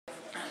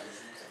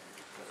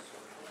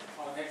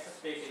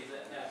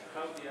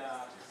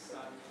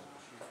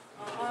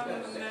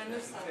I'm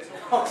Mehrnoosh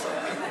Sadrzadeh.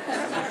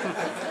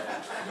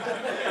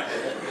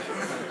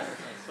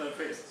 So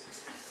please.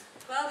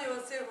 Claudia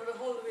was here for the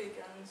whole week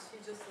and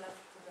she just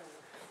left today.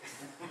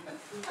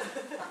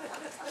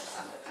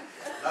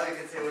 Now you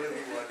can say whatever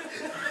you want.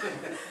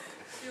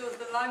 She was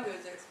the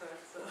language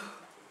expert, so.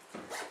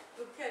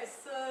 Okay,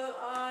 so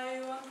I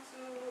want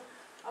to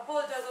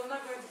apologize, I'm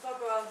not going to talk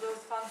about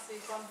those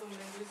fancy quantum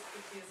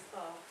linguistic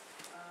stuff.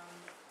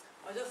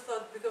 I just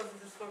thought because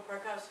this is for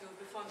Prakash, it would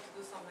be fun to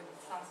do something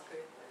with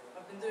Sanskrit.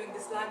 I've been doing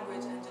this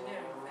language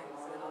engineering thing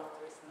a lot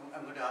recently.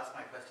 I'm going to ask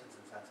my questions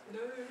in Sanskrit.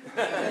 No.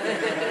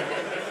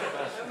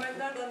 I might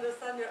not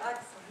understand your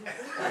accent.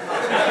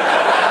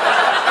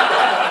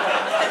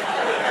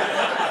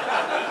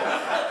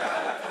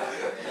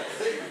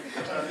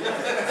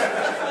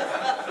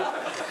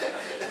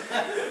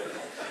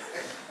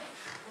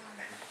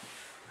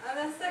 And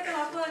then second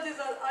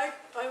apologies, I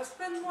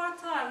spent more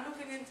time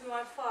looking into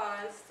my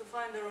files to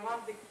find a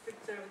romantic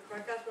picture with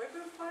Prakash, but I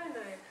couldn't find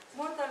any.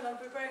 More time than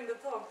preparing the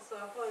talk,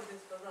 so apologies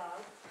for that.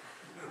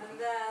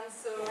 And then,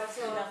 so I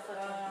thought,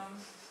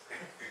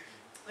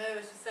 maybe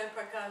I should say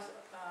Prakash,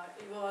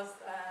 he was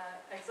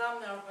an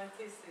examiner of my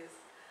thesis.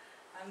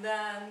 And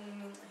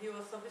then he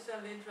was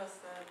sufficiently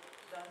interested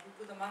that he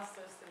put a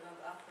master's student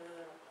after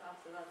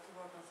that to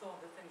work on some of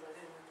the things I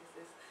did in my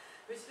thesis,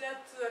 which led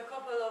to a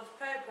couple of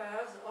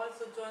papers,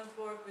 also joint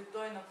work with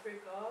Doina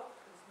Prikov,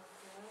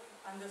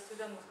 and the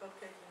student was called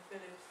Caitlin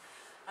Phillips.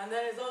 And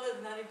then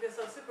resulted in an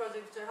EPSLC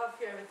project which I have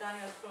here with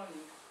Daniel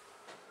Kronig.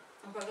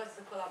 And Prakash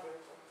is a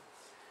collaborator.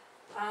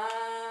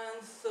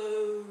 And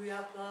so we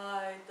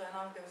applied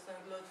dynamic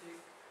epistemic logic.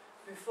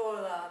 Before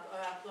that,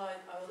 I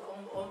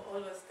was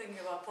always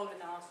thinking about public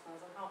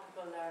announcements and how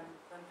people learn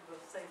when people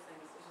say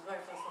things, which is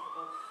very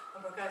philosophical. And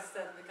Prakash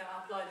said we can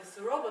apply this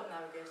to robot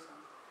navigation.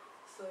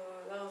 So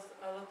that was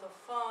a lot of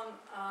fun,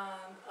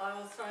 and I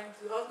was going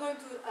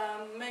to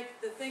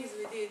make the things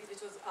we did,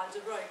 which was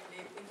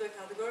algebraically, into a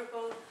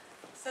categorical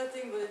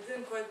setting, but it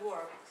didn't quite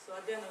work. So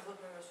at the end I thought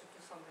maybe I should do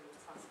something with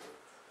Sanskrit.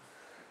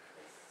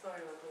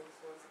 Sorry about those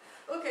words.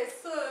 Okay,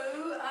 so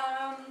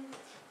I'm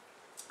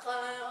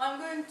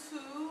going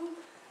to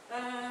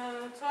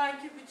try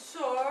and keep it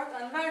short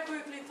and very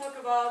quickly talk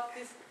about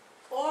these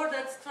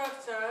ordered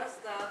structures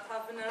that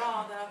have been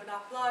around and have been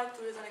applied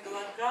to reasoning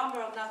about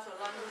grammar of natural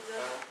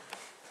languages.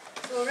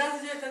 So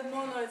residuated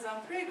monoids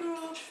and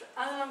pregroups,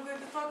 and then I'm going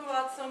to talk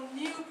about some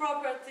new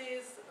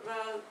properties.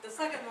 Well, the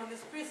second one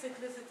is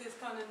precyclicity, is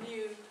kind of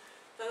new,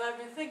 that I've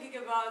been thinking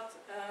about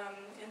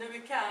in the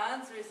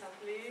weekends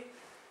recently.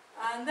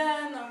 And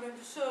then I'm going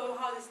to show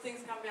how these things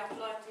can be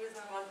applied to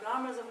reasoning about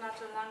grammars of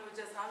natural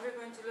languages, and we're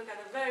going to look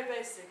at a very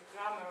basic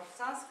grammar of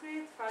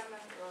Sanskrit,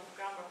 fragment of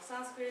grammar of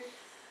Sanskrit.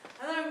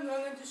 And then I'm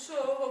going to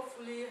show,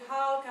 hopefully,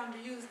 how can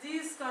we use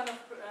these kind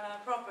of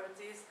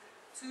properties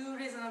to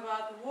reason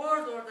about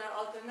word order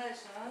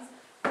alternations.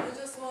 I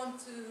just want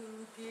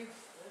to give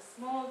a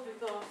small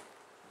bit of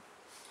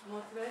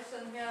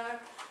motivation here.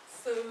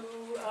 So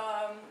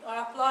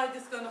I applied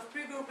this kind of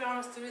pregroup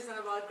grammars to reason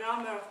about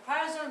grammar of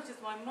Persian, which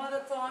is my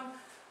mother tongue,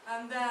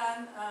 and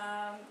then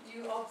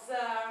you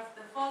observe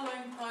the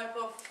following type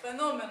of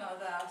phenomena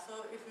there.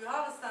 So if you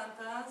have a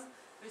sentence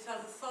which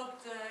has a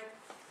subject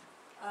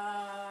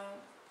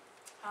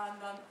and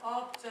an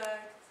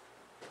object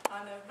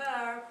and a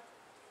verb,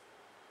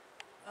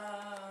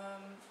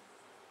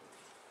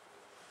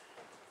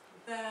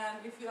 then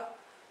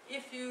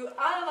if you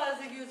analyze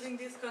it using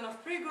these kind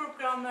of pregroup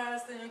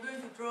grammars, then you're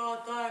going to draw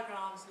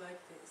diagrams like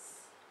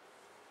this.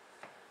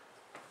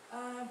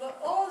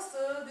 But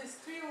also, this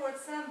three-word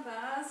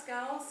sentence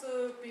can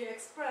also be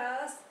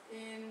expressed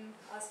in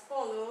as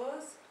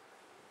follows.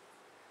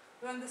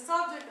 When the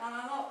subject and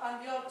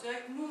the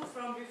object move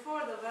from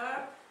before the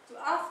verb to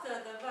after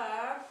the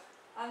verb,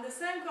 and the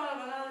same kind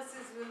of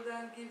analysis will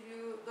then give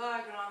you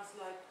diagrams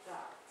like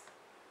that.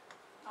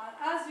 And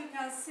as you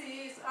can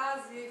see, it's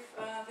as if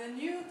the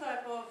new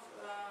type of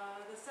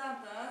the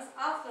sentence,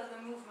 after the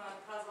movement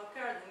has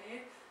occurred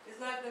in it, is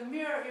like the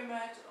mirror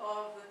image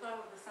of the type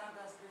of the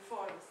sentence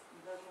before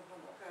the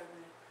movement occurred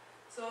in it.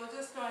 So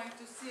just trying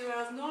to see,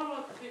 whereas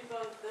normal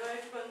people, the way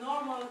people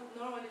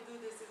normally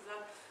do this is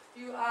that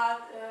you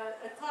add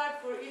a type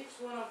for each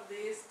one of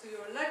these to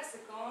your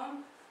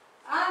lexicon,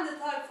 and the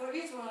type for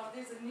each one of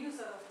these, a new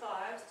set of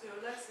types to your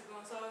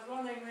lexicon. So I was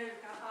wondering maybe we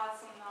can add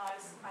some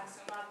nice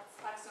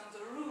axioms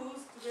or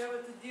rules to be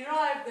able to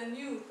derive the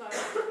new type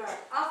of the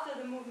verb after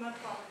the movement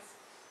from its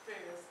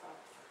previous type.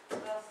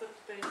 That's the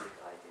basic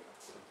idea.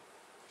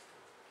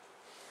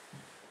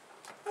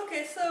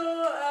 Okay, so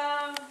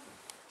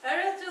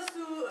just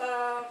to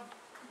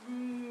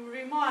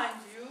remind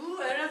you,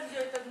 a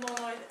residuated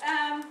monoid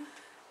M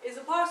is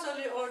a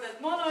partially ordered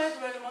monoid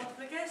where the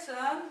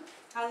multiplication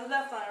has a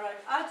left and right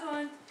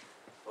adjoint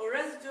or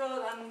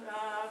residual, and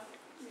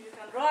you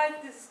can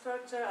write this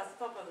structure as a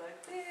tuple like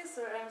this,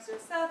 or M is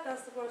set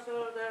as the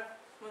partial order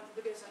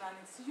multiplication and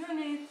its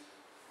unit,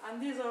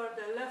 and these are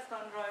the left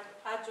and right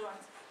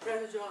adjoints,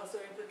 residuals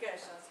or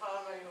implications,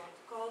 however you want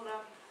to call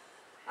them.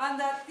 And And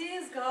that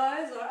these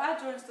guys are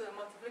adjoints to the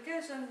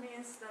multiplication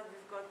means that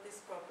we've got this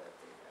property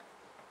here.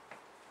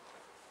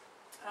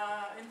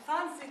 In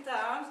fancy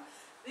terms,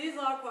 these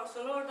are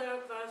partial order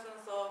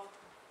versions of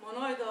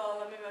monoidal,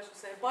 or maybe I should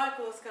say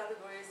biclose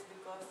categories,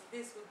 because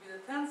this would be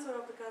the tensor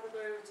of the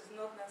category, which is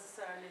not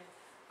necessarily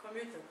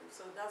commutative.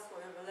 So that's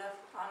why we have a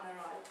left and a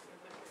right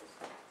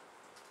implication.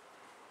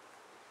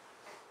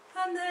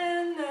 And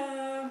then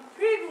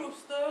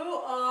pregroups,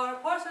 though, are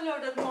partially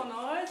ordered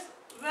monoids,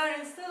 where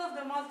instead of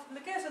the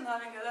multiplication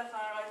having a left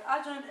and right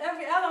adjoint,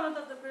 every element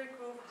of the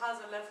pregroup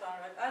has a left and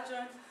right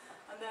adjoint,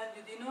 and then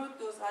you denote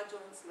those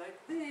adjoints like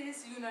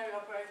this, unary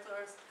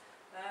operators,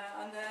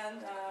 and then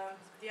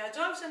the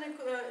adjunction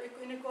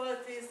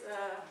inequalities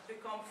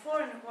become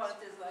 4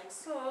 inequalities like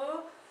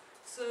so.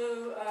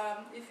 So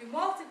if you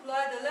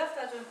multiply the left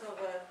adjoint of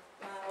a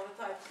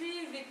type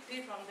P with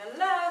P from the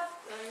left,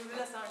 you will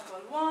less than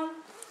or equal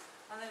 1.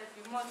 And then if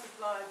you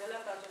multiply the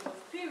left adjoint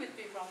of P with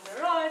P from the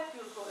right,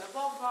 you'll go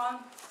above 1,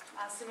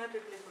 and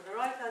symmetrically for the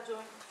right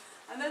adjoint.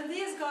 And then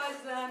these guys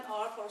then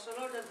are partial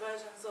ordered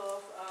versions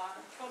of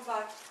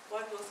compact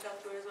biclose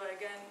categories, where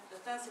again the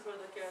tensor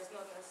product here is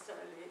not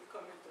necessarily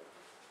commutative.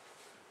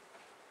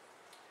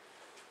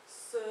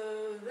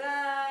 So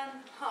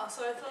then,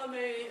 so I thought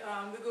maybe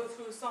we go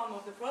through some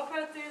of the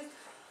properties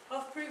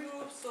of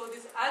pregroups. So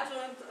these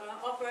adjoint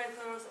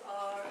operators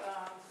are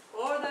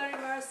order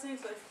reversing.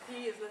 So if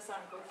P is less than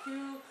or equal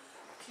Q,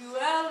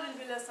 QL will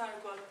be less than or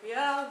equal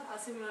PL, and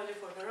similarly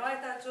for the right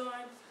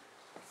adjoint.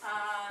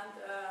 And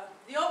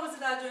the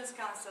opposite adjoints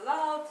cancel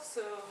out.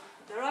 So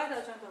the right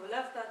adjoint of the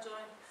left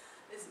adjoint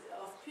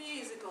of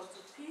P is equal to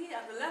P,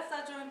 and the left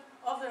adjoint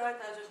of the right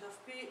adjoint of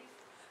P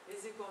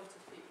is equal to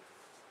P.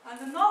 And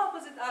the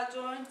non-opposite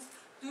adjoints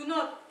do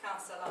not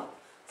cancel out.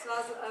 So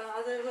as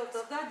a result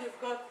of that,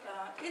 you've got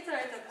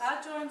iterated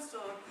adjoints.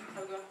 So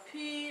I've got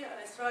P, and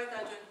its right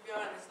adjoint PR,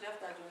 and its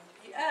left adjoint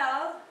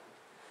PL.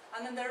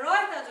 And then the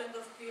right adjoint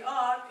of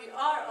PR,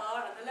 PRR,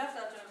 and the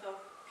left adjoint of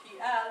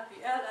PL,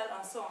 PLL,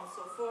 and so on and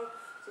so forth.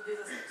 So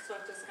these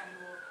structures can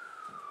go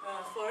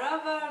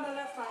forever on the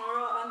left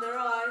and the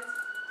right.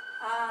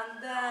 And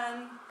then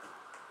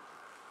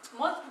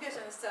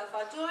multiplication is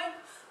self-adjoint.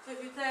 So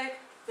if you take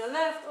the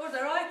left or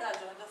the right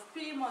adjoint of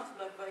P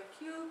multiplied by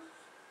Q,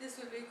 this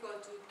will be equal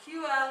to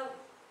QL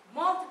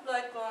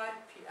multiplied by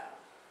PL.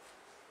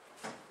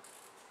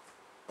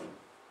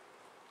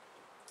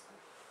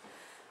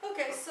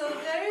 Okay, so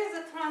there is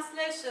a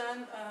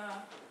translation.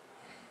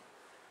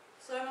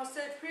 So I must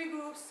say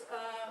pregroups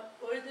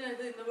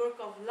originated in the work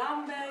of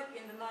Lambeck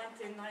in the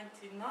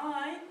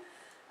 1999.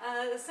 And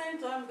at the same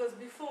time, because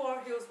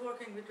before he was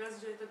working with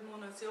residuated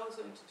monoids, he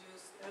also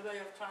introduced a way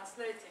of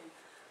translating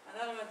an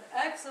element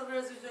X of a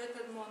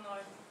residuated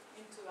monoid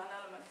into an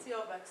element T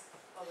of X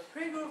of a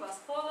pregroup as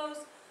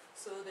follows.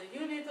 So the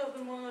unit of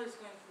the monoid is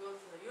going to go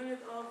to the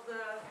unit of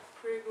the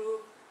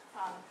pregroup,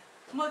 and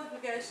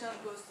multiplication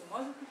goes to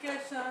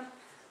multiplication.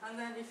 And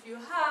then if you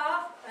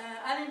have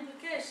an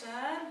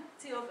implication,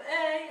 T of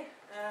A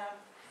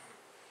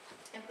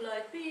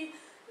implied B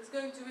is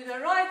going to be the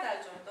right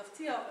adjoint of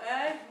T of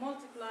A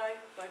multiplied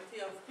by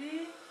T of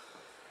B.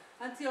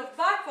 And T of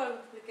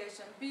backward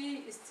multiplication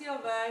B is T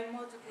of A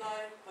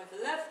multiplied by the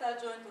left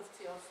adjoint of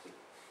T of B.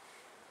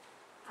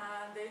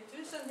 And the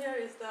intuition here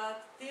is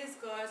that these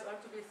guys are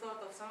to be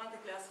thought of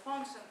semantically as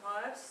function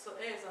types. So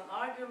A is an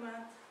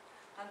argument,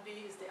 and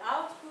B is the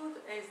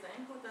output. A is the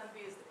input, and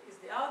B is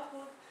the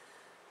output.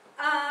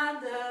 And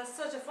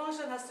such a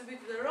function has to be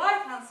to the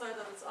right-hand side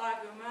of its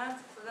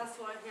argument. So that's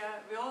why here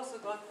we also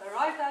got a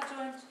right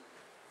adjoint.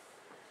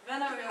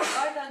 Whenever we have a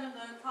right adjoint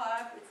on a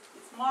type,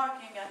 it's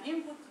marking an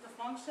input to the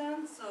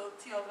function. So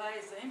T of A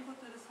is the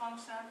input to this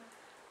function.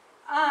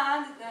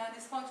 And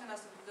this function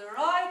has to be to the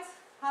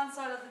right-hand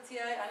side of the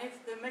TA. And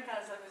if the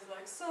mechanism is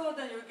like so,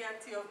 then you get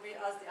T of B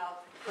as the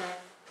output.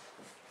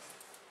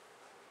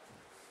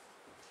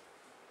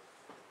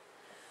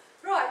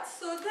 Right,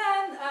 so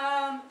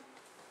then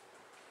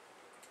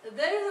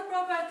there is a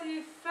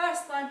property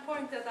first time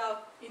pointed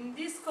out in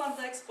this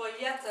context by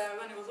Jeter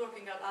when he was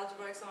working at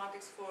algebraic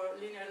semantics for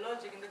linear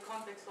logic in the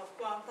context of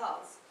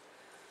quantals.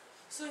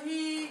 So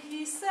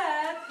he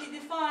said, he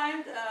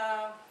defined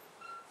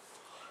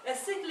a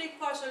cyclic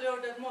partially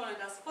ordered monoid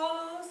as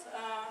follows.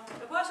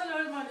 A partially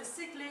ordered monoid is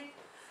cyclic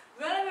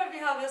whenever we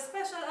have a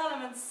special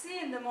element C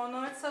in the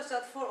monoid, such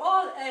that for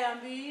all A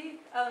and B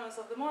elements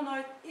of the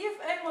monoid,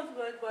 if A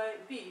multiplied by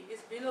B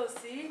is below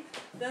C,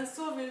 then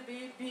so will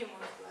be B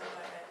multiplied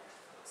by A.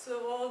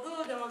 So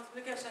although the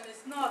multiplication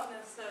is not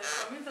necessarily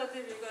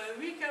commutative, you got a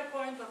weaker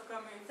point of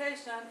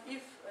commutation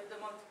if the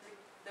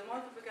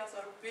multiplicants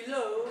are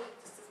below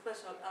just a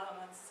special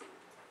element C.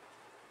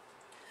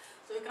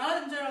 So you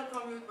cannot in general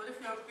commute, but if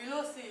you are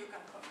below C, you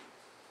can commute.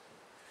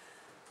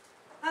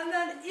 And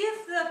then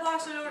if the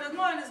partially ordered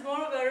monoid is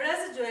moreover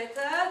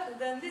residuated,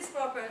 then this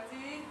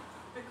property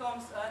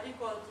becomes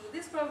equal to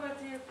this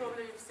property.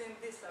 Probably you've seen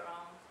this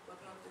around, but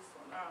not this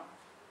one around.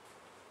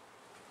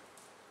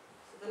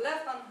 So the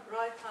left and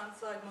right hand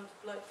side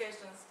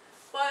multiplications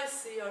by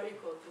C are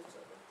equal to each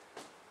other.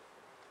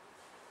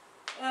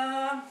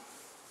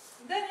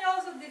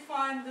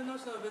 define the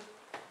notion of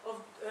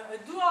a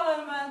dual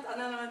element, an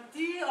element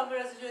D of a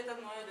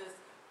residuated monoid is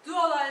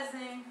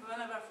dualizing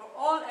whenever for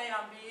all A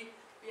and B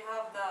we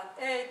have that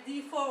A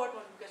D forward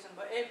multiplication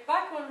by A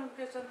backward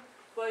multiplication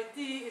by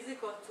D is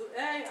equal to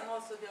A, and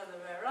also the other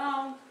way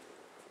around.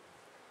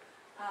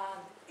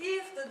 And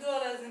if the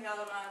dualizing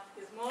element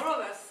is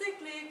moreover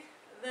cyclic,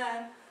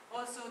 then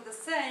also the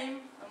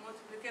same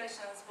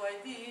multiplications by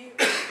D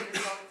will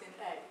result in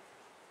A.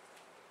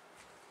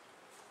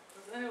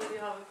 Does anybody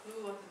have a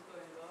clue what is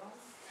going on?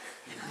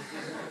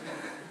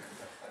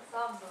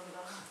 Some don't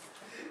know.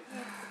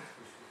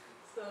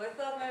 So I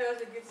thought maybe I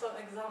should give some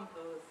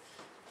examples.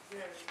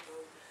 Here we go.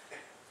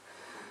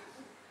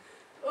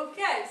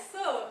 Okay,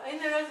 so in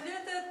a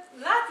residuated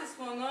lattice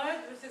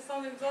monoid, which is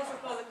something that's also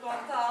called a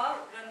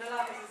quantile, when the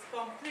lattice is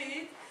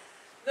complete,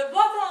 the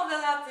bottom of the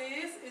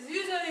lattice is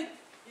usually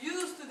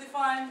used to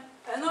define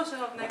a notion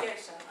of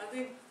negation. I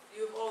think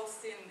you've all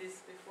seen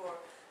this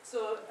before.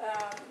 So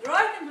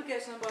right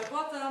implication by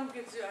bottom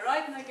gives you a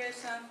right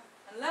negation,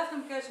 and left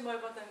implication by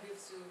bottom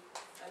gives you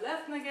a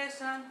left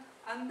negation,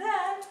 and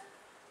then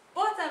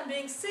bottom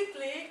being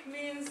cyclic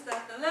means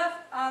that the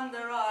left and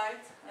the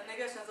right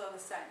negations are the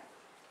same.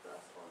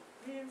 That's what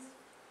it means.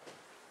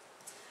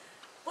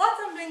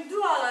 Bottom being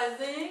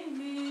dualizing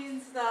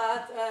means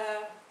that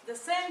the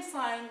same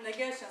sign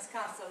negations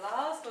cancel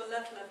out, so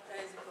left A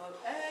is equal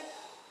to A,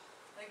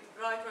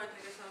 right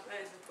negation of A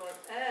is equal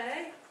to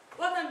A.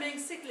 Bottom being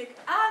cyclic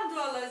and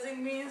dualizing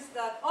means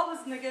that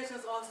opposite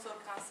negations also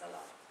cancel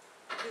out.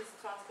 This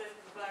translated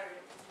very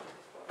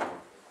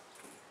important.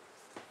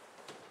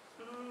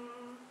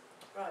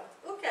 Right,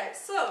 okay,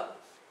 so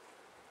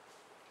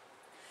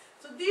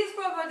these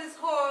properties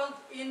hold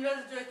in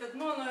residuated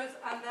monoids,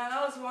 and then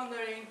I was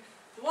wondering,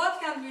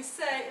 what can we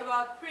say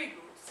about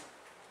pregroups?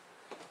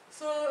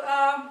 So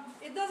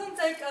it doesn't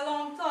take a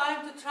long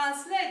time to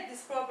translate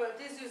these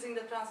properties using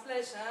the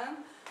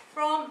translation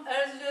from a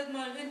residuated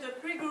monoid into a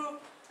pregroup,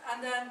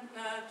 and then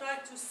try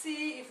to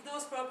see if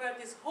those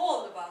properties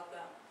hold about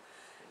them.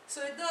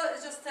 So it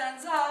just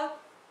turns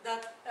out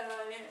that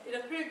in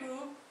a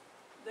pregroup,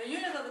 the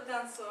unit of the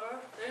tensor,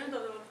 the unit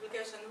of the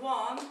multiplication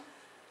 1,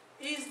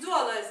 is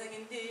dualizing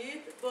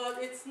indeed, but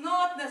it's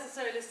not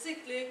necessarily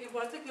cyclic. In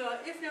particular,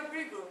 if your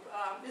pregroup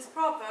is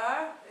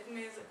proper, it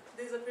means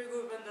there's a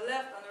pregroup and the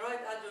left and the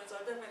right adjoints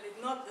are definitely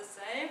not the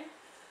same,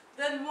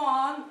 then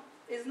 1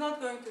 is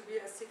not going to be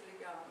a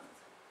cyclic element.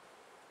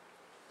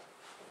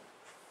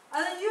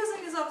 And then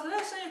using this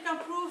observation, you can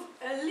prove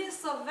a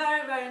list of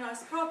very, very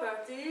nice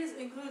properties,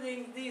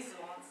 including these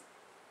ones.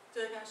 So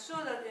you can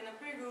show that in a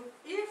pregroup,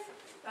 if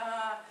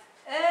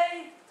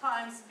A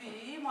times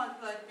B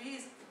multiplied B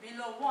is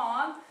below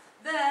 1,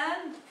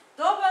 then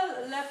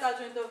double left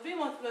adjoint of B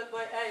multiplied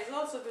by A is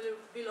also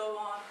below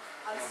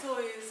 1, and so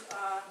is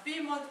B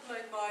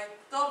multiplied by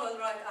double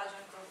right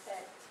adjoint of A.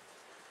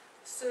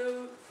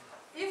 So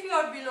if you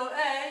are below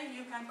A,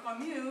 you can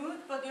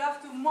commute, but you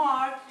have to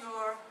mark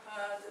your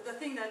the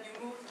thing that you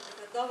moved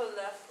with a double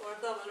left or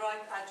double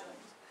right adjoint.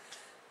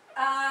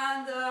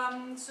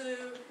 And so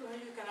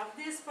you can have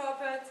this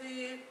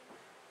property,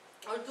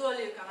 or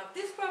dually you can have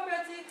this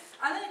property,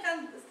 and then you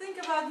can think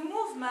about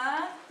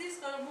movement, these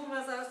kind of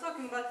movements I was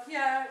talking about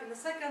here in the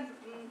second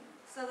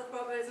set of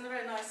properties in a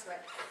very nice way.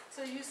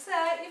 So you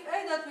say if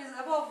A dot is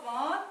above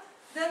 1,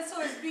 then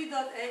so is B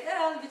dot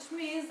AL, which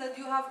means that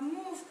you have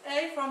moved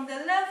A from the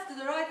left to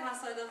the right hand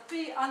side of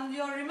B, and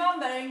you're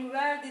remembering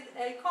where did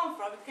A come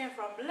from. It came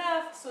from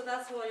left, so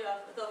that's why you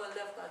have a double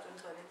left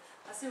adjoint on it.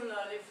 And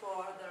similarly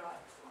for the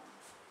right one.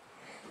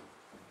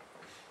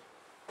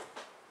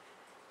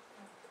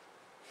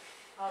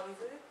 How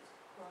is it?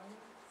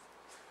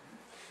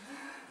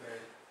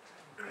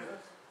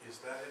 Is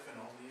that if and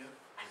only if?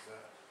 Is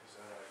that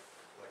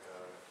like a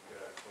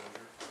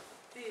closure?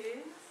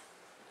 This.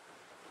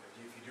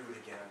 If you do it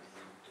again,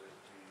 do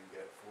you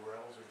get 4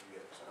 L's or do you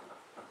get some?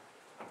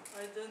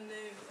 I don't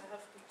know. I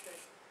have to check.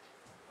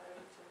 I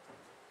will check.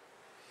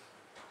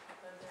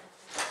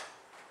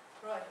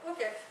 Right.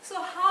 Okay.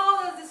 So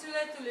how does this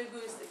relate to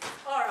linguistics?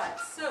 All right.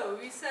 So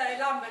we say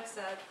Lambert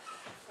said.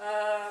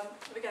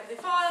 We can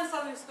define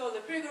something called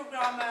a pregroup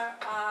grammar,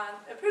 and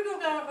a pregroup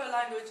grammar for a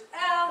language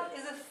L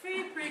is a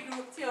free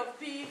pregroup T of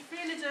B,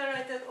 freely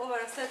generated over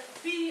a set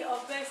B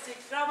of basic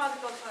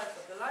grammatical types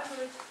of the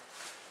language,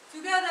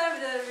 together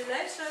with a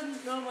relation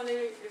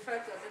normally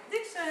referred to as a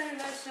dictionary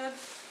relation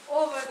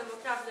over the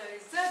vocabulary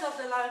Z of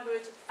the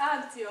language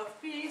and T of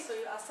B. So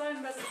you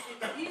assign basically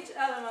to each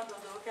element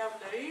of the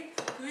vocabulary,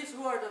 to each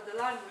word of the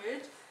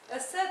language, a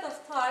set of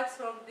types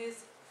from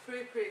this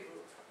free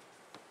pregroup.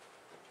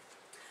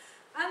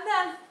 And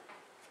then,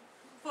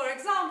 for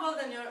example,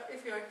 then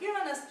if you're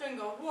given a string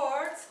of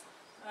words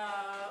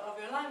of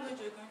your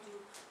language, you're going to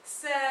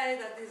say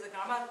that this is a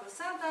grammatical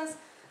sentence.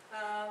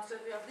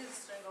 So if you have this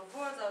string of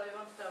words,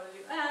 W1 to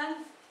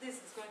Wn,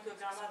 this is going to be a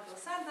grammatical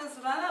sentence.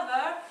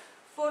 Whenever,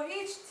 for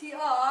each Ti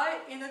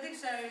in the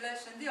dictionary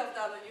relation D of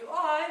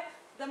Wi,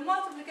 the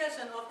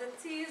multiplication of the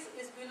T's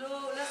is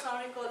below, let's now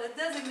recall, a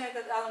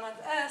designated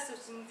element S,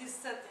 which in this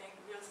setting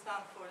we'll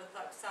stand for the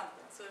type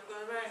sentence. So we've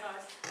got a very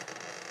nice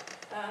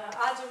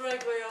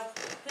algebraic way of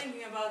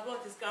thinking about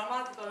what is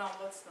grammatical and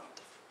what's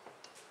not.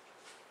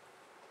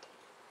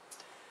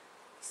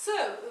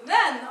 So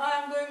then I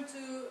am going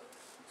to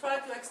try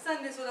to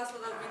extend this, so that's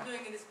what I've been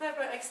doing in this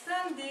paper,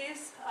 extend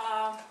these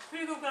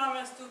pregroup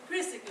grammars to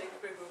precyclic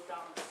pregroup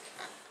grammars.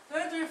 I'm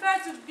going to refer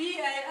to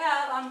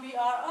BAL and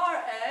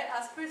BRRA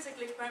as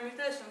precyclic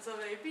permutations of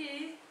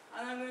AB,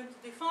 and I'm going to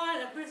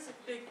define a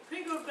precyclic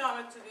pregroup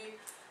grammar to be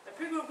a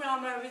pregroup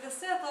grammar with a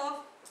set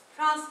of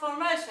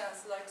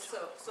transformations like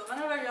so. So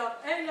whenever you have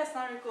A less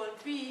than or equal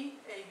B,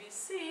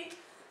 ABC,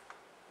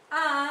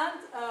 and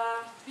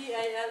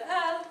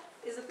BALL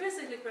is a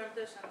precyclic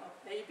permutation of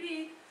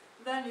AB,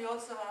 then you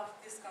also have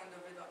this kind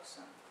of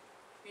reduction.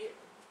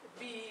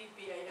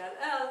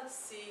 BALL,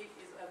 C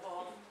is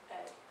above A.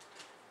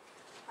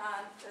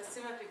 And a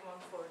symmetric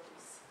one for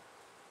this.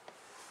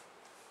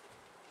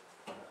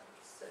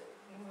 So,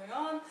 moving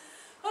on.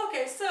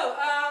 Okay, so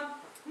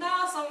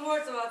now some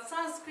words about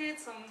Sanskrit.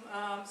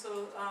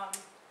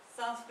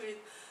 Sanskrit,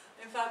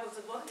 in fact, it's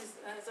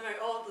a very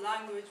old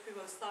language.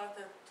 People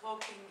started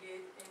talking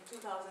it in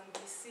 2000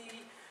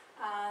 BC.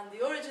 And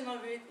the origin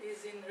of it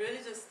is in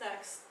religious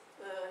texts,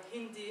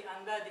 Hindi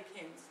and Vedic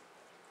hymns.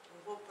 I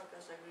hope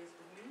Prakash agrees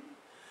with me.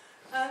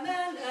 And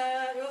then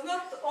it was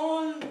not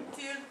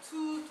until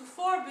 2 to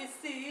 4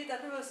 BC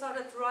that people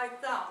started to write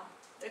down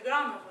a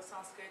grammar for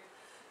Sanskrit,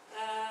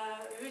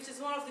 which is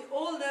one of the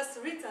oldest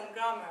written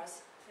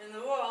grammars in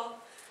the world.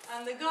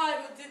 And the guy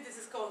who did this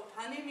is called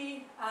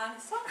Panini, and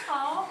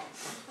somehow,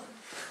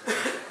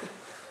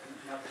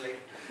 Not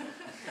related.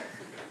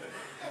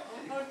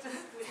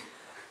 unfortunately,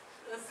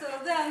 so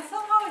then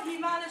somehow he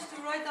managed to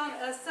write down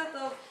a set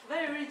of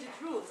very rigid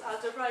rules,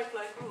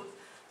 algebraic-like rules,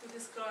 to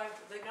describe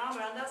the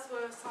grammar, and that's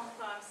where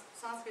sometimes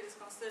Sanskrit is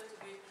considered to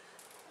be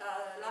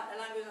a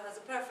language that has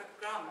a perfect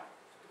grammar,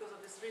 because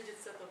of this rigid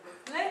set of rules.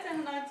 Later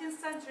in the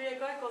 19th century, a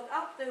guy called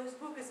Apte, whose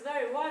book is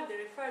very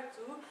widely referred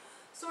to,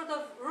 sort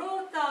of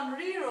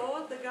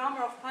rewrote the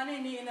grammar of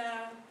Panini in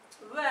a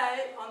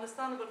way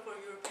understandable for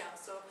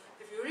Europeans. So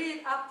if you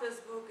read Apte's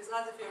book, it's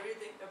as if you're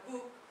reading a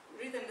book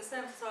written in the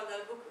same style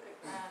that a book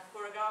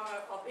for a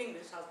grammar of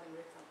English has been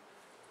written.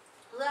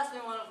 So that's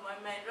been one of my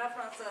main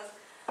references.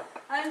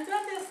 And in the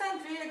 20th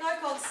century, a guy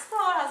called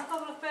Starr has a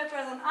couple of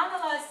papers on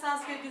analyzed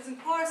Sanskrit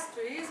using parse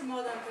trees,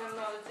 modern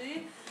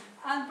terminology.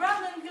 And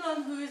Brandon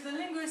Gillen, who is a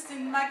linguist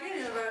in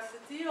McGill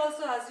University,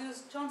 also has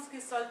used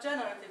Chomsky-style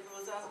generative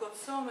rules and has got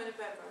so many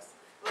papers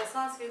about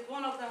Sanskrit.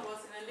 One of them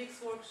was in a Leaks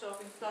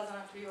workshop in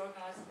 2003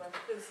 organized by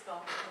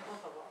Pilska in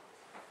Ottawa.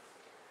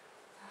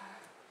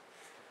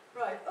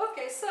 Right,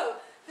 okay, so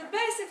the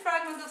basic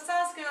fragment of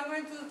Sanskrit, I'm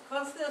going to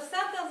consider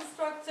sentence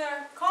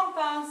structure,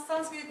 compounds.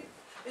 Sanskrit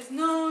is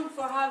known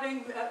for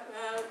having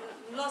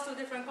lots of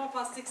different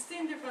compounds,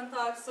 16 different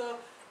types. So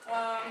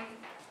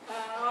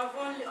I've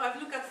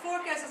looked at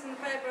 4 cases in the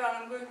paper, and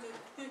I'm going to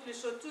quickly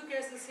show 2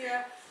 cases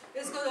here.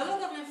 It's got a lot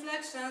of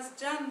inflections,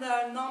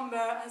 gender, number,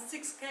 and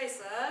 6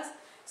 cases.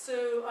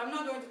 So I'm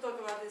not going to talk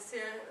about this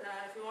here.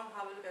 If you want to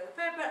have a look at the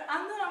paper.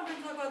 And then I'm going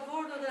to talk about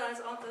word order and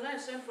its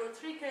alternation for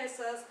 3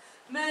 cases.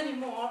 Many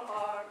more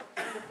are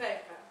in the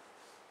paper.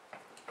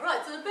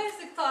 Right, so the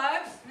basic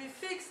types, we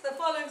fix the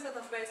following set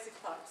of basic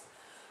types.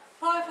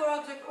 Pi for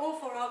object, O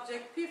for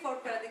object, P for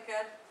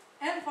predicate,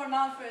 N for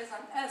noun phrase,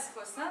 and S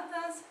for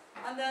sentence.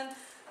 And then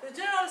the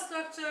general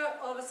structure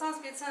of a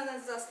Sanskrit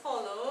sentence is as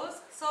follows: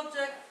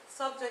 subject,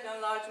 subject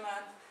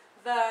enlargement,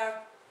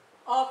 verb,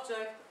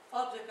 object,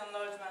 object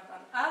enlargement,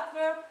 and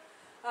adverb.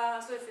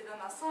 So if we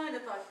then assign the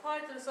type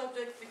pi to the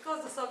subject,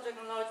 because the subject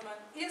enlargement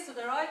is to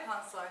the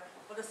right-hand side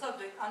of the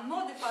subject and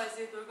modifies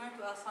it, we're going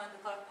to assign the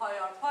type pi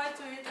r pi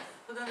to it.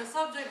 So then the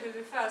subject will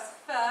be first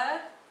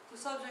fed to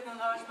subject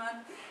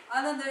enlargement, and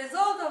then the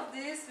result of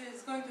this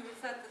is going to be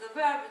fed to the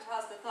verb, which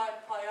has the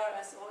type pi r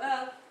sol,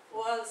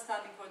 ol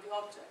standing for the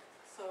object.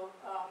 So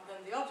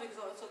then the object is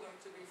also going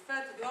to be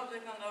fed to the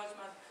object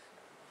enlargement,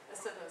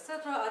 etc.,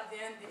 etc. At the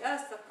end, the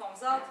s that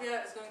comes out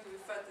here is going to be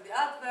fed to the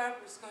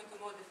adverb, which is going to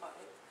modify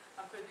it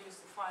and produce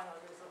the final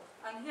result.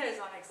 And here is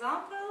an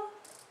example.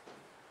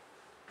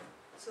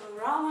 So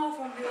Rama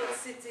from the old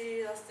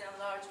city, that's the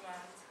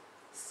enlargement,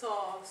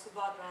 saw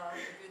Subhadra,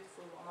 the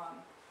beautiful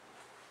woman,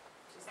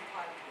 which is the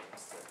type.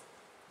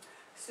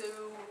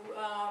 So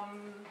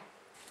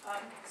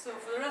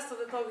for the rest of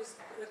the talk, is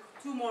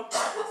 2 more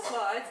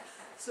slides.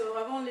 So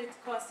I've only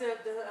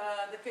considered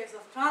the case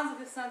of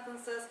transitive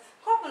sentences,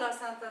 copular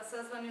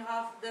sentences, when you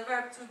have the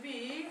verb to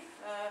be.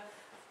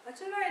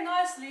 Actually, very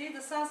nicely,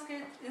 in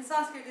Sanskrit is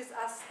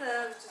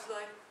aster, which is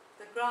like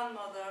the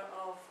grandmother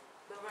of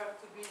the verb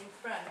to be in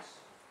French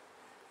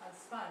and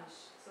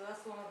Spanish. So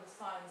that's one of the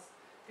signs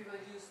people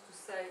use to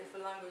say if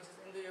a language is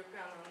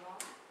Indo-European or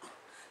not.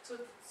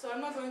 So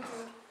I'm not going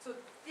to. So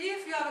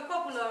if you have a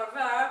copular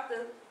verb,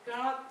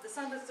 the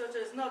sentence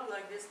structure is not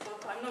like this, but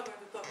I'm not going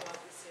to talk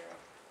about this here.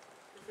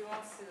 If you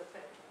want to see the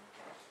paper.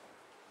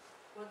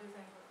 What do you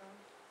think of that?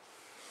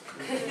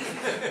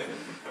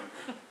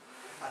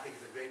 I think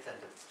it's a great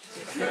sentence.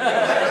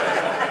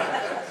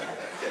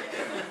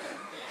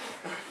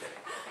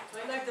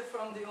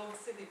 from the old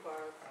city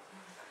part.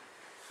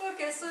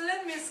 Okay, so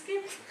let me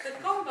skip the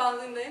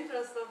compounds in the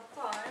interest of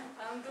time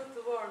and go to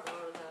word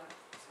order.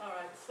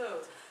 Alright, so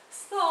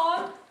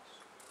Stahl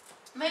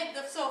made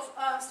the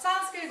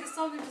Sanskrit is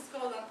something that's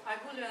called an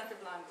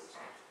agglutinative language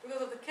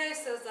because of the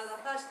cases that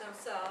attach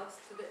themselves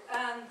to the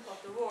end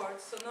of the word.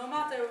 So no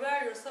matter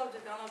where your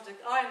subject and object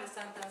are in the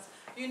sentence,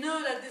 you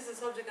know that this is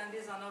subject and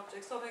this is an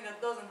object, something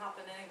that doesn't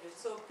happen in English.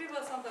 So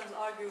people sometimes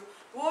argue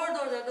word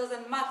order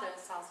doesn't matter in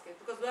Sanskrit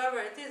because wherever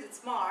it is,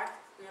 it's marked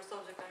to your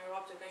subject and your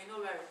object, and you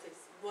know where it is,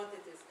 what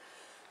it is.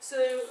 So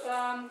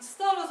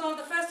Stahl was one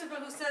of the first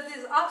people who said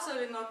this is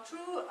absolutely not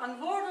true,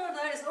 and word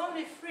order is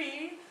only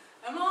free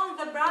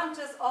among the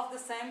branches of the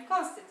same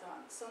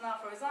constituent. So now,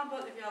 for example,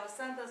 if you have a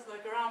sentence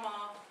like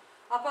Rama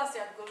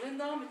apasyat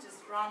Govindam, which is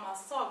Rama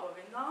saw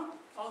Govindam,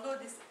 although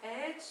this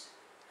H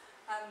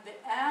and the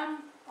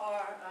M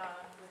are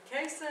the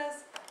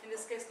cases, in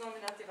this case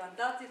nominative and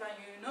dative, and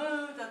you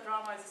know that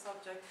Rama is the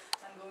subject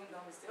and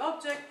Govindam is the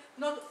object.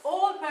 Not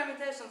all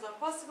permutations are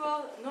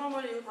possible.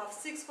 Normally you would have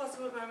 6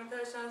 possible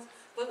permutations,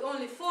 but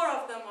only 4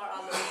 of them are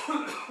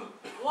allowed.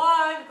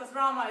 Why? Because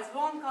Rama is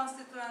one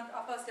constituent,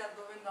 apasyat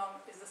Govindam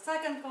is the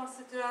second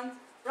constituent.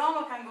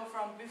 Rama can go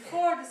from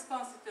before this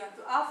constituent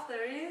to after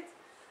it,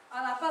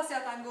 and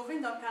apasyat and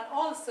Govindam can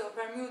also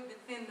permute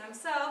between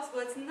themselves,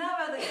 but it's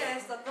never the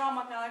case that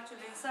Rama can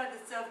actually insert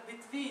itself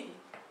between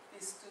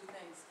these two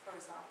things, for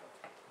example.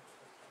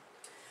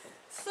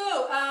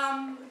 So,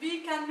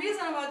 we can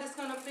reason about these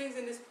kind of things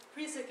in these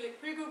precyclic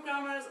pregroup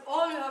grammars.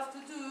 All you have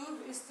to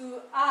do is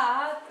to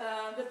add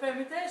the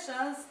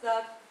permutations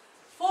that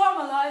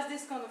formalize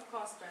this kind of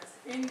constraints.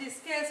 In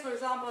this case, for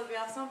example, we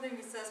have something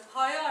which says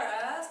pi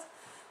rs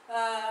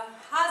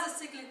has a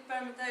cyclic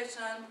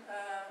permutation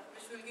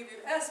which will give you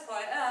s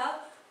pi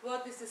l.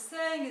 What this is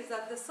saying is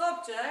that the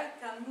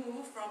subject can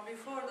move from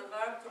before the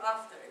verb to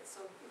after it. So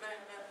if it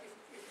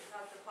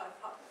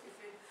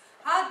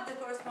had the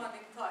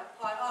corresponding type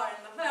pi r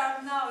in the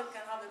verb, now it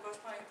can have the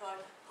corresponding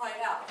type pi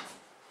l.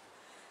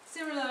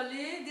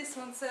 Similarly, this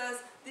one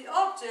says the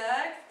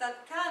object that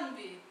can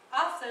be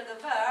after the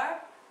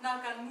verb now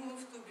can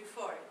move to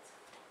before it.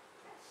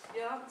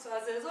 Yeah, so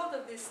as a result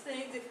of these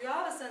things, if you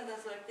have a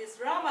sentence like this,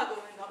 Rama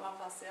Govindam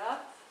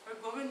apasyat, where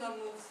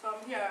Govindam moves from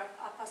here,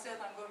 apasyat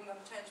and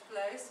Govindam change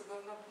place, so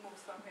Govindam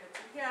moves from here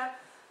to here,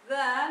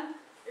 then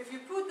if you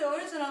put the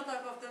original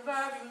type of the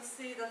verb, you will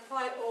see that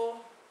pi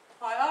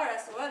r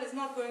s o l is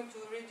not going to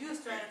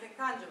reduce to anything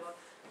tangible,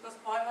 because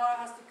pi r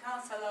has to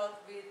cancel out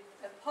with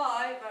a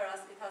pi,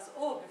 whereas it has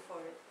o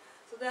before it.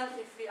 So then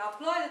if we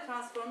apply the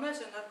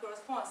transformation that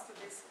corresponds to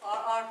this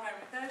r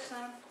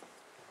permutation,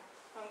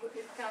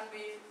 it can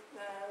be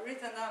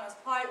written down as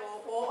pi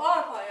o r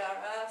pi r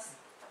s,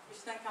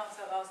 which then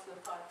cancels out to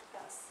the type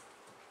s.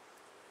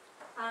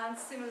 And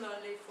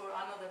similarly for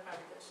another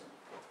permutation.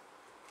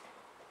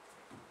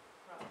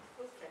 Right,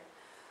 okay.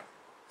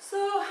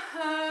 So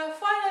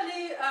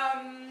finally,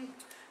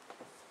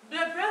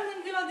 Brendan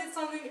Gillan did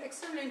something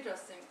extremely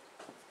interesting.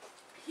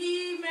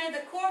 He made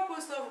a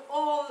corpus of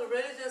all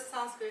religious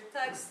Sanskrit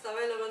texts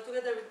available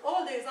together with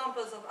all the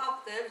examples of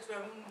apte, which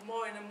were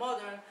more in a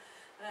modern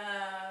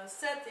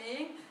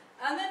setting,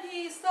 and then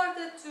he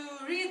started to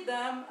read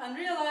them and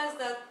realized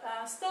that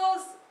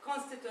Stahl's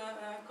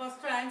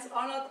constraints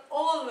are not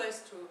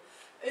always true.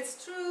 It's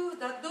true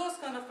that those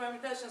kind of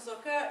permutations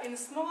occur in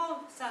small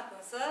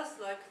sentences,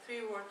 like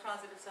 3-word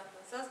transitive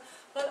sentences,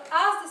 but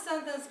as the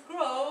sentence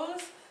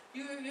grows,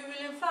 you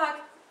will in fact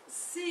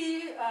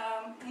see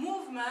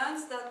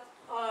movements that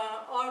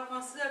are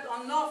considered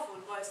unlawful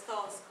by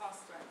Stahl's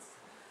constraints.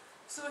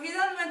 So he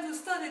then went to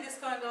study this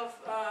kind of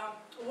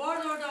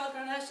word order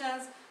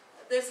alternations.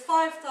 There's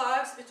 5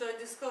 types which I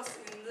discussed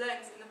in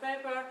length in the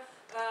paper.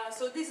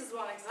 So this is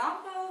one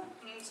example.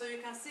 So you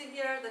can see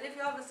here that if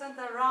you have the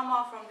center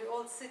Rama from the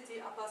old city,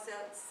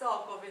 apasyat saw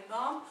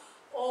Govindam,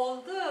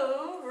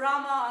 although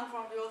Rama and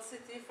from the old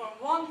city form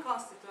one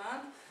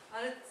constituent,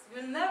 and it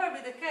will never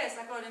be the case,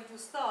 according to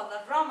Stahl,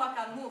 that Rama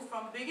can move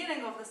from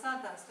beginning of the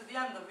sentence to the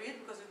end of it,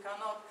 because you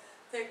cannot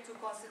take 2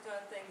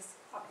 constituent things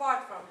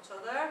apart from each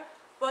other.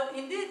 But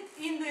indeed,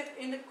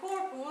 in the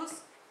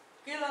corpus,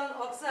 Gillan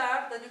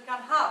observed that you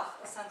can have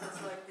a sentence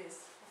like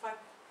this, in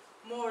fact,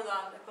 more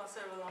than a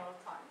considerable number of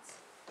times.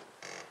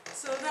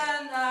 So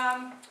then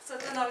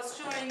I was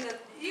showing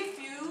that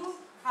if you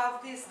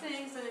have these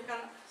things, then you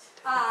can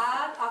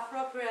add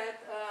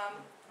appropriate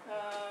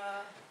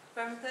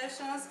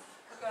permutations.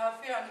 You can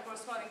have here and the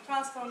corresponding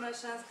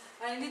transformations,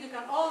 and indeed you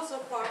can also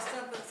parse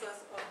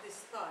sentences of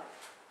this type.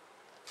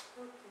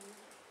 Okay.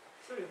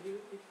 Sorry,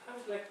 it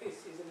comes like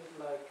this, isn't it?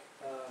 Like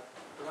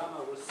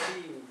Rama was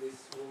seeing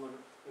this woman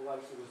while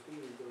she was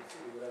being in the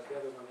city, whereas the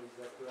other one is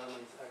that Rama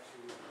is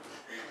actually.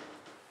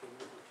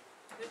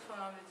 Which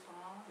one? Which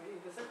one? In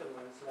the second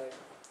one, it's like.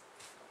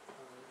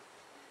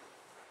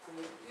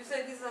 You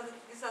say this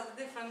has a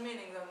different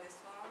meaning than this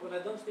one. Well,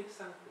 I don't speak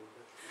Sanskrit.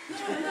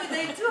 No,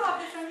 they do have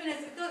different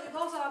meanings. It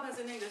also happens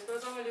in English. For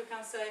example, you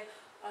can say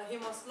he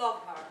must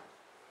love her,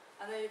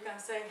 and then you can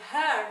say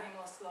her he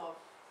must love.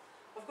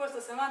 Of course,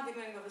 the semantic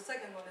meaning of the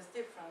second one is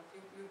different.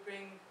 You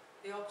bring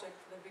the object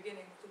at the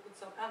beginning to put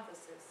some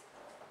emphasis.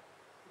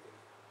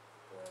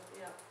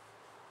 Yeah.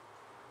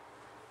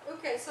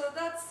 Okay, so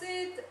that's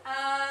it,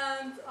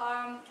 and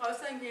I was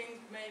thinking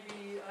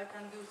maybe I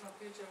can do some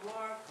future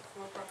work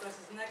for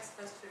Prakash's next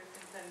fest trip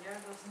in 10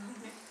 years or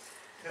something.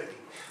 30.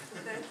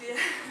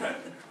 30.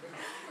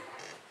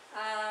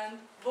 And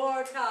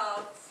work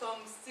out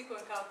some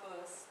sequence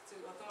calculus to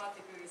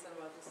automatically reason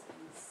about these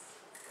things.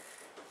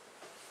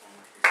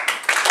 Thank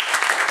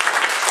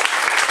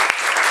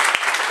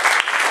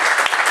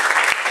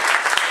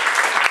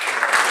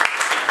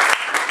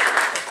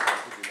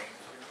you.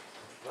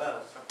 Well,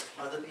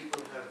 other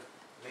people have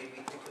made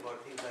me think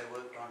about things I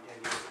worked on 10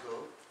 years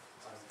ago,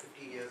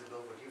 15 years ago,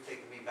 but you've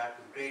taken me back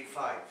to grade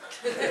 5.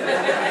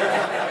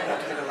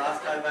 The last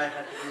time I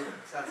had to do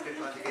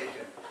Sanskrit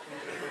conjugation.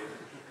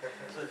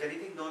 So is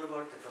anything known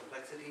about the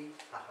complexity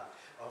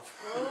of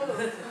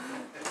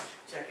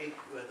checking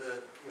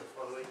whether you're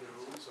following the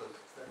rules? So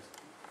that's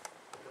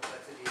the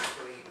complexity of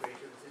showing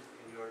equations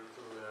in your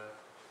little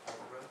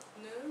algebra?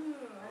 No,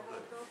 I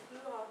have no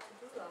clue how to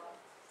do that.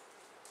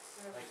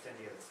 Like 10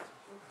 years.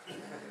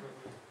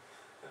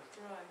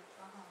 Right,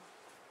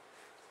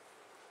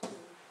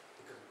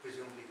 Because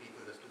presumably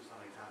people just do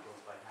some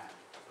examples by hand.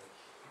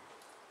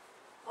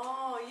 So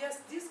Oh,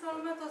 yes, these kind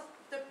of methods,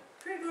 the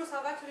pregroups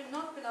have actually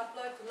not been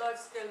applied to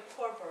large-scale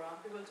corpora.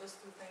 People just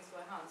do things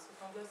by hand, so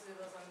complexity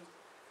is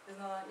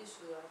not an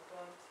issue there,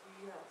 but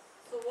yes.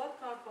 So what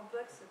kind of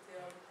complexity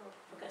are we talking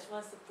about? Prakash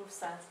wants to prove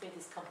Sanskrit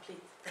is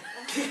complete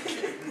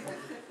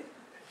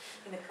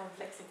in a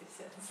complexity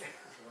sense.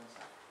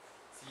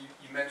 So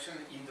you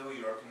mentioned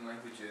Indo-European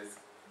languages.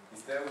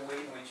 Is there a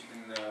way in which you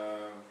can,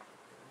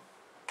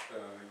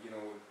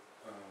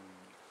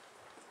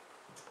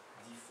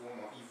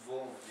 deform or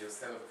evolve your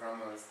set of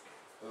grammars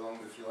along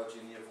the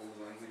phylogeny of all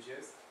the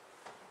languages?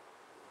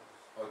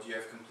 Or do you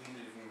have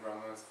completely different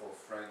grammars for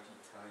French,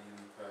 Italian,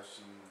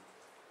 Persian,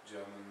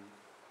 German?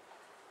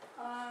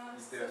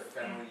 Is there a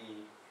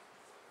family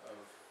of...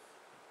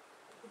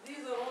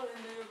 These are all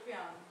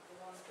Indo-European, the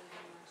ones that you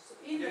mentioned. So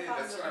in the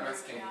that's what I'm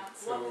asking.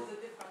 Indo-European, what is the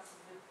difference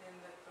between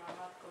the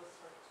grammatical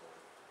structure?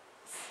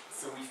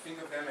 So we think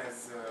of them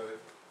as a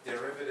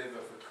derivative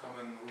of a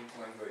common root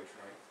language,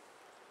 right?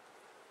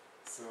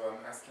 So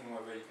I'm asking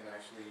whether you can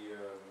actually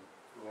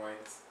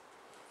write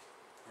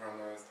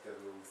grammars that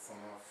will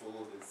somehow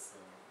follow this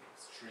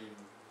stream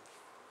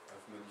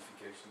of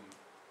modification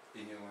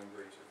in your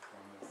language of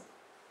grammars.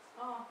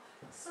 Oh,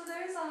 so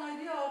there is an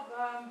idea of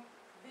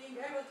being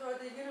able to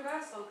write a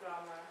universal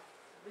grammar,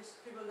 which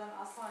people then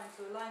assign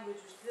to a language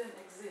which didn't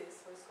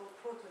exist, so it's called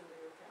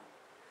Proto-Indo-European.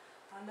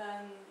 And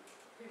then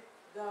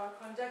there are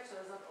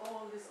conjectures that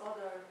all these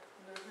other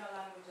Indo-European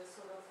languages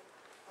sort of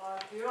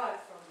are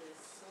derived from this.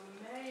 So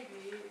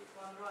maybe if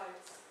one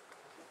writes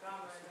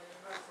grammar in a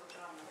universal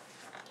grammar,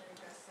 then you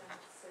can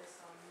say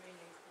some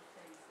meaningful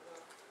things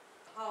about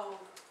how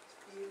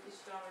each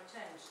grammar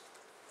changed,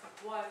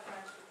 why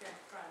French became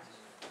French.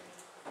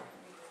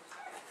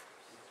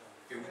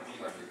 It would be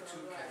like a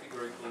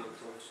two-categorical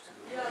approach to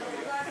the Yeah,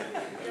 exactly.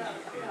 Yeah,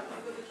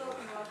 because we're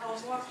talking about how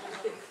morphs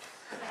change.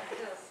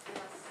 Yes.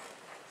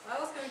 I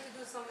was going to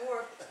do some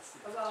work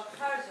about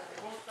Persian,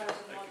 old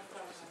Persian, modern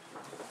Persian.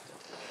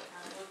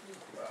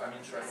 I'm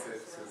interested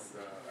because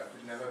I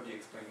could never be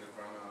explaining the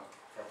grammar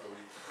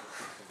properly.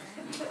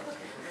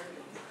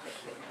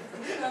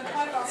 You can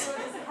type up what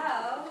is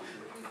hell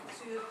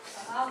to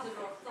an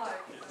algebra of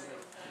type.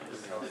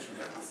 This helps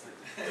tremendously.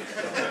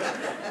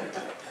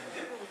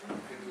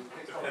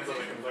 Depends on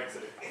the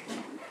complexity.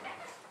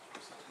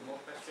 More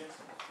questions?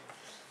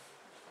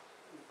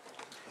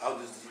 How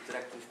does this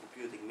interact with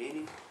computing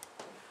meaning?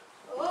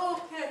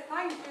 Okay,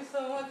 thank you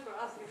so much for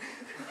asking.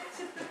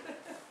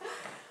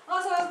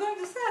 Also, I was going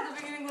to say at the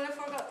beginning, but I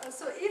forgot.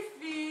 So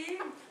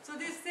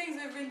these things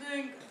we've been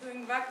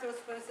doing vector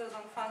spaces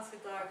and fancy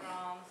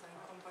diagrams and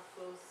compact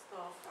closed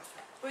stuff.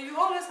 But you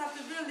always have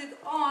to build it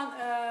on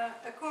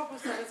a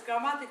corpus that is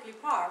grammatically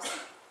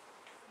parsed.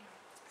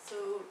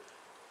 So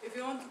if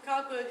you want to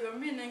calculate your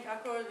meaning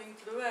according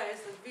to the ways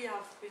that we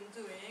have been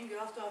doing, you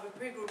have to have a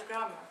pregroup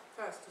grammar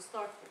first to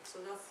start with. So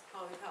that's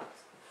how it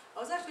helps. I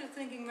was actually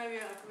thinking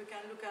maybe we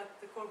can look at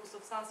the corpus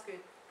of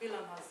Sanskrit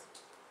Ilan has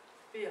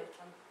built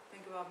and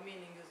think about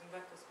meaning using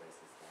vector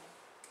spaces there.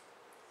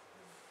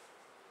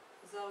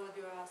 Is that what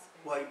you're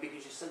asking? Why?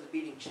 Because you said the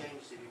meaning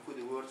changes if you put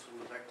the words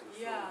from the vector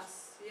first.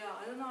 Yes, yeah,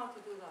 I don't know how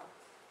to do that.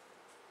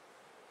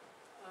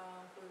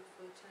 For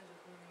the change of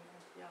meaning,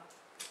 yeah.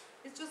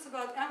 It's just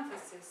about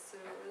emphasis,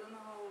 so I don't know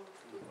how to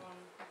put on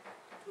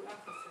do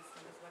emphasis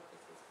in this vector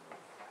system.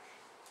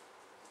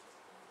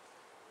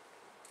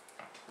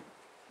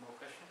 More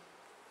questions?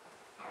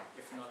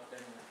 If not,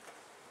 then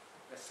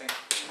let's thank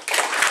you.